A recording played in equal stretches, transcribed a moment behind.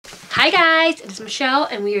Hi guys, it is Michelle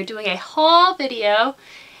and we are doing a haul video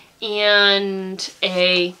and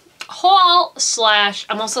a haul slash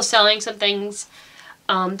I'm also selling some things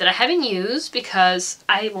that I haven't used because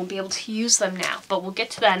I won't be able to use them now, but we'll get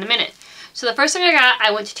to that in a minute. So the first thing I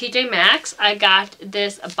went to TJ Maxx. I got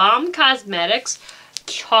this Balm Cosmetics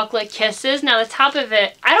Chocolate Kisses. Now the top of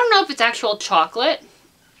it, I don't know if it's actual chocolate.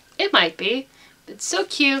 It might be. It's so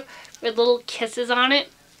cute with little kisses on it.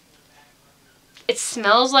 It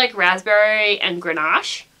smells like raspberry and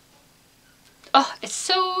Grenache. Oh, it's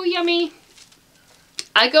so yummy.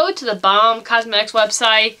 I go to the Balm Cosmetics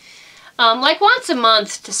website like once a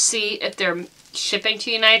month to see if they're shipping to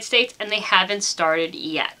the United States, and they haven't started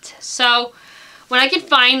yet. So when I can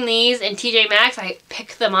find these in TJ Maxx, I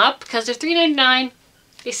pick them up because they're $3.99.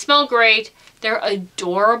 They smell great. They're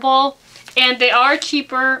adorable. And they are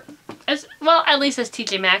cheaper, as well, at least as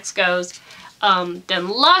TJ Maxx goes, than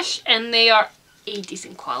Lush, and they are a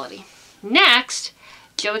decent quality. Next,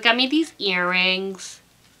 Joey got me these earrings.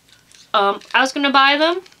 I was going to buy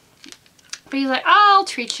them, but he's like, oh, I'll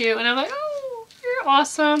treat you. And I'm like, oh, you're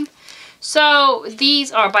awesome. So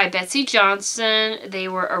these are by Betsy Johnson. They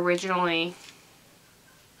were originally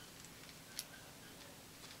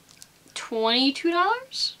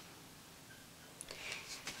 $22.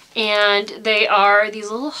 And they are these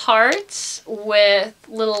little hearts with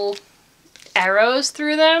little arrows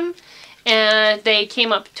through them. And they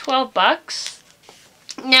came up 12 bucks.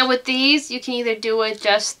 Now with these, you can either do it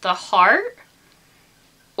just the heart,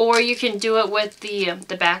 or you can do it with the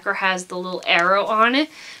backer has the little arrow on it.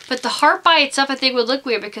 But the heart by itself I think would look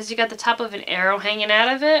weird because you got the top of an arrow hanging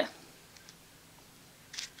out of it.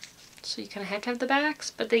 So you kind of have to have the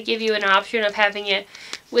backs, but they give you an option of having it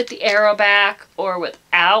with the arrow back or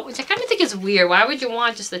without, which I kind of think is weird. Why would you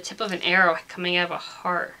want just the tip of an arrow coming out of a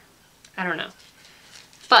heart? I don't know.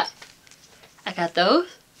 But I got those.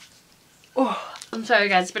 Oh, I'm sorry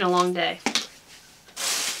guys, it's been a long day.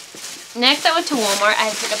 Next I went to Walmart. I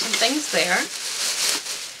had to pick up some things there.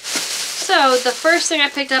 So the first thing I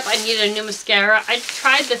picked up, I needed a new mascara. I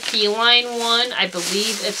tried the Feline one. I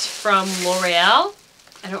believe it's from L'Oreal.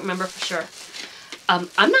 I don't remember for sure.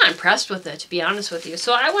 I'm not impressed with it, to be honest with you.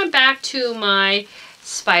 So I went back to my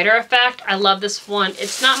Spider Effect. I love this one.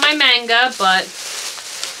 It's not my manga, but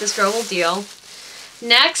this girl will deal.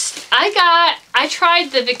 Next, I tried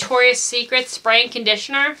the Victoria's Secret spray and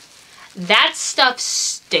conditioner. That stuff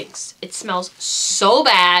stinks. It smells so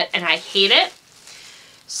bad and I hate it.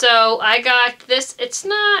 So I got this. It's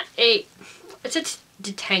a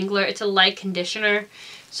detangler. It's a light conditioner.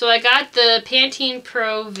 So I got the Pantene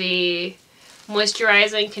Pro V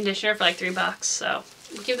moisturizing conditioner for like $3. So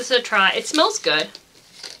we'll give this a try. It smells good.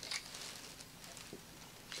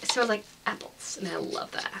 It smells like apples and I love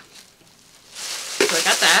that. So I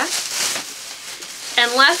got that.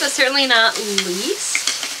 And last but certainly not least,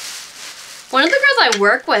 one of the girls I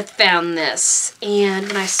work with found this. And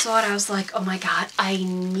when I saw it, I was like, oh my god, I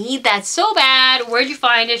need that so bad. Where'd you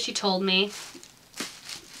find it? She told me.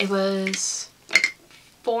 It was like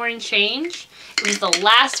 $4 and change. It was the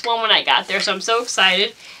last one when I got there, so I'm so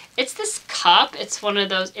excited. It's this cup. It's one of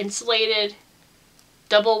those insulated,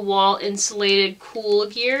 double wall insulated cool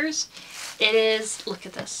gears. It is, look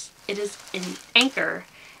at this. It is an anchor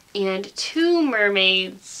and two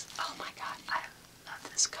mermaids. Oh my god, I love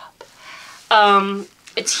this cup.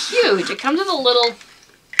 It's huge. It comes with a little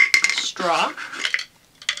straw.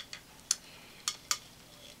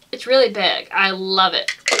 It's really big. I love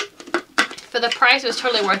it. For the price, it was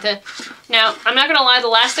totally worth it. Now, I'm not gonna lie, the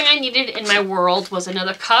last thing I needed in my world was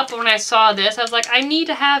another cup. But when I saw this, I was like, I need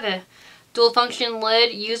to have a dual function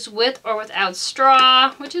lid, used with or without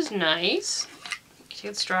straw, which is nice.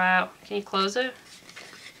 Take the straw out. Can you close it?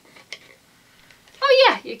 Oh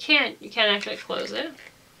yeah, you can. You can actually close it.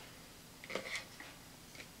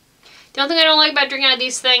 The only thing I don't like about drinking out of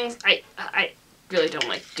these things, I really don't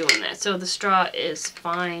like doing that. So the straw is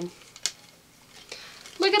fine.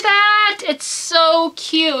 Look at that! It's so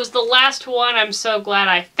cute. It was the last one. I'm so glad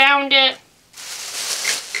I found it.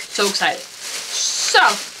 So excited. So,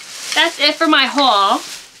 that's it for my haul.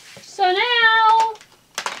 So now,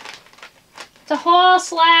 it's a haul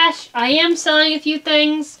slash I am selling a few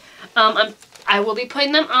things. I will be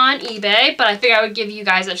putting them on eBay, but I figured I would give you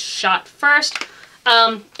guys a shot first.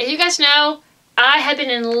 As you guys know, I have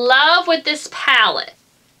been in love with this palette.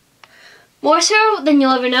 More so than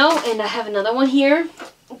you'll ever know, and I have another one here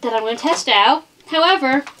that I'm going to test out.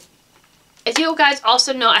 However, as you guys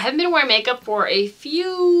also know, I haven't been wearing makeup for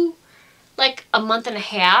like a month and a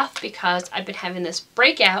half because I've been having this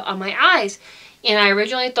breakout on my eyes. And I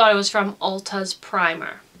originally thought it was from Ulta's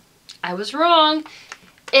primer. I was wrong.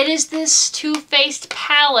 It is this Too Faced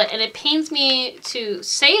palette, and it pains me to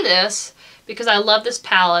say this because I love this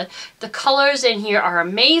palette. The colors in here are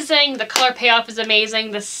amazing. The color payoff is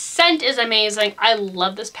amazing. The scent is amazing. I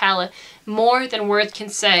love this palette more than words can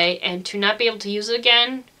say, and to not be able to use it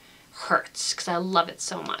again hurts because I love it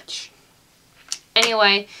so much.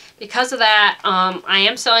 Anyway, because of that, I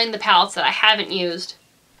am selling the palettes that I haven't used.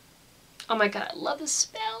 Oh my god, I love the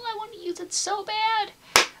smell. I want to use it so bad.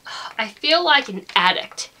 I feel like an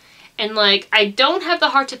addict. And like, I don't have the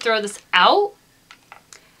heart to throw this out,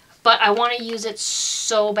 but I want to use it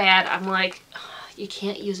so bad. I'm like, you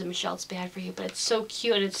can't use it, Michelle. It's bad for you, but it's so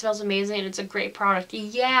cute and it smells amazing and it's a great product.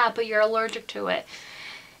 Yeah, but you're allergic to it.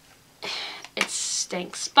 It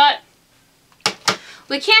stinks. But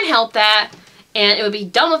we can't help that. And it would be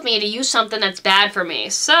dumb of me to use something that's bad for me.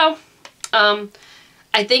 So,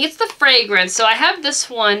 I think it's the fragrance. So I have this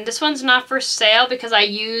one. This one's not for sale because I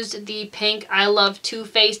used the pink I Love Too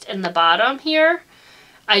Faced in the bottom here.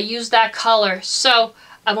 I used that color. So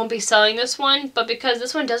I won't be selling this one. But because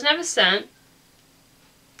this one doesn't have a scent,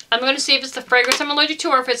 I'm going to see if it's the fragrance I'm allergic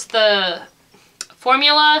to or if it's the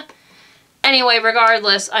formula. Anyway,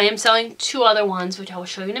 regardless, I am selling two other ones, which I will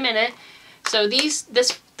show you in a minute. So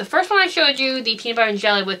the first one I showed you, the peanut butter and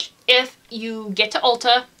jelly, which if you get to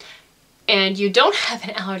Ulta and you don't have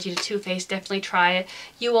an allergy to Too Faced, definitely try it.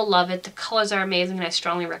 You will love it. The colors are amazing and I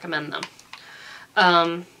strongly recommend them.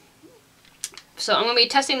 So I'm going to be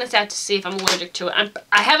testing this out to see if I'm allergic to it.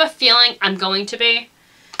 I have a feeling I'm going to be,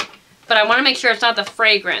 but I want to make sure it's not the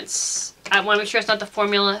fragrance. I want to make sure it's not the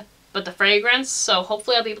formula, but the fragrance. So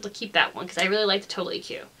hopefully I'll be able to keep that one because I really like the Totally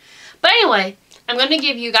Q. But anyway, I'm going to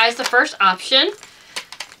give you guys the first option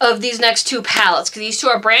of these next two palettes because these two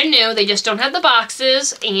are brand new. They just don't have the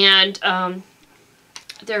boxes, and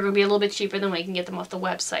they're going to be a little bit cheaper than we can get them off the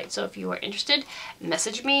website. So if you are interested,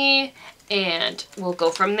 message me and we'll go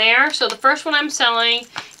from there. So the first one I'm selling,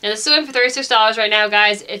 and this is going for $36 right now,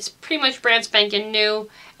 guys. It's pretty much brand spanking new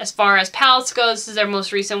as far as palettes go. This is their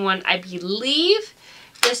most recent one, I believe.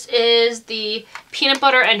 This is the peanut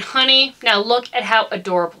butter and honey. Now look at how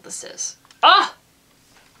adorable this is. Oh!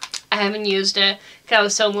 I haven't used it because I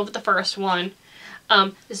was so in love with the first one.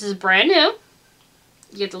 This is brand new.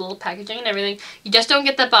 You get the little packaging and everything. You just don't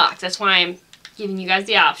get the box. That's why I'm giving you guys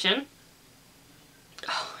the option.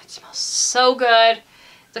 Oh, it smells so good.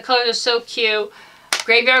 The colors are so cute.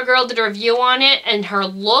 Graveyard Girl did a review on it, and her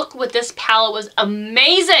look with this palette was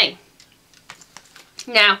amazing.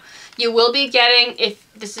 Now, you will be getting,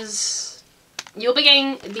 you'll be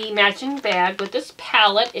getting the matching bag with this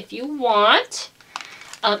palette if you want.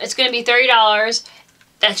 It's going to be $30.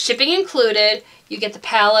 That's shipping included. You get the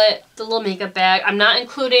palette, the little makeup bag. I'm not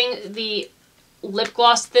including the lip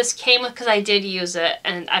gloss this came with because I did use it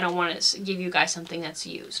and I don't want to give you guys something that's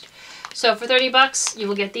used. So for 30 bucks, you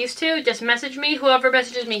will get these two. Just message me. Whoever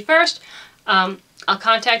messages me first, I'll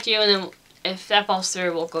contact you, and then if that falls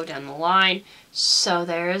through, we'll go down the line. So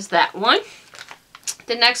there's that one.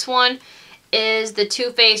 The next one is the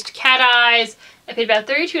Too Faced Cat Eyes. I paid about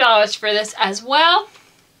 $32 for this as well.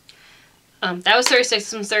 That was $36,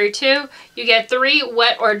 this one's $32. You get 3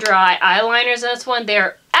 wet or dry eyeliners in this one.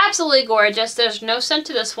 They're absolutely gorgeous. There's no scent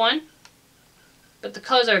to this one, but the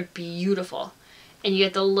colors are beautiful. And you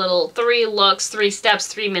get the little 3 looks, 3 steps,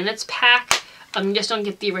 3 minutes pack. You just don't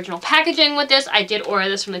get the original packaging with this. I did order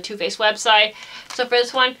this from the Too Faced website. So for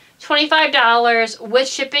this one, $25 with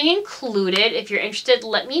shipping included. If you're interested,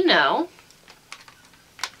 let me know.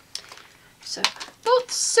 So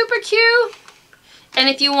both super cute. And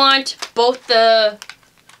if you want both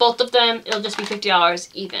of them, it'll just be $50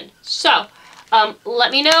 even. So,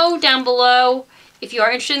 let me know down below if you are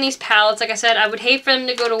interested in these palettes. Like I said, I would hate for them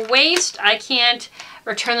to go to waste. I can't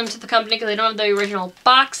return them to the company because they don't have the original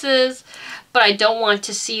boxes. But I don't want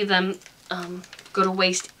to see them go to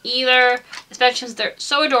waste either. Especially since they're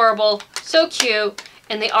so adorable, so cute,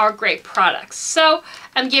 and they are great products. So,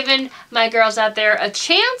 I'm giving my girls out there a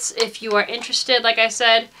chance if you are interested. Like I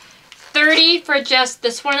said, $30 for just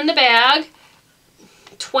this one in the bag,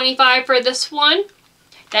 $25 for this one.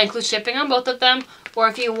 That includes shipping on both of them. Or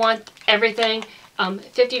if you want everything,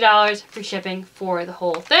 $50 for shipping for the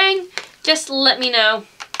whole thing. Just let me know,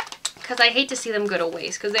 because I hate to see them go to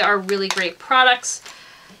waste, because they are really great products.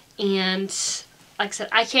 And like I said,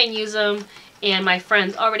 I can't use them, and my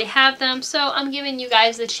friends already have them, so I'm giving you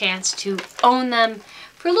guys the chance to own them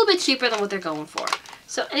for a little bit cheaper than what they're going for.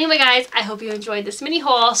 So anyway, guys, I hope you enjoyed this mini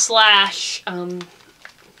haul slash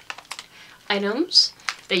items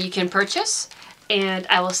that you can purchase. And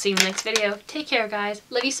I will see you in the next video. Take care, guys.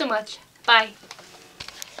 Love you so much. Bye.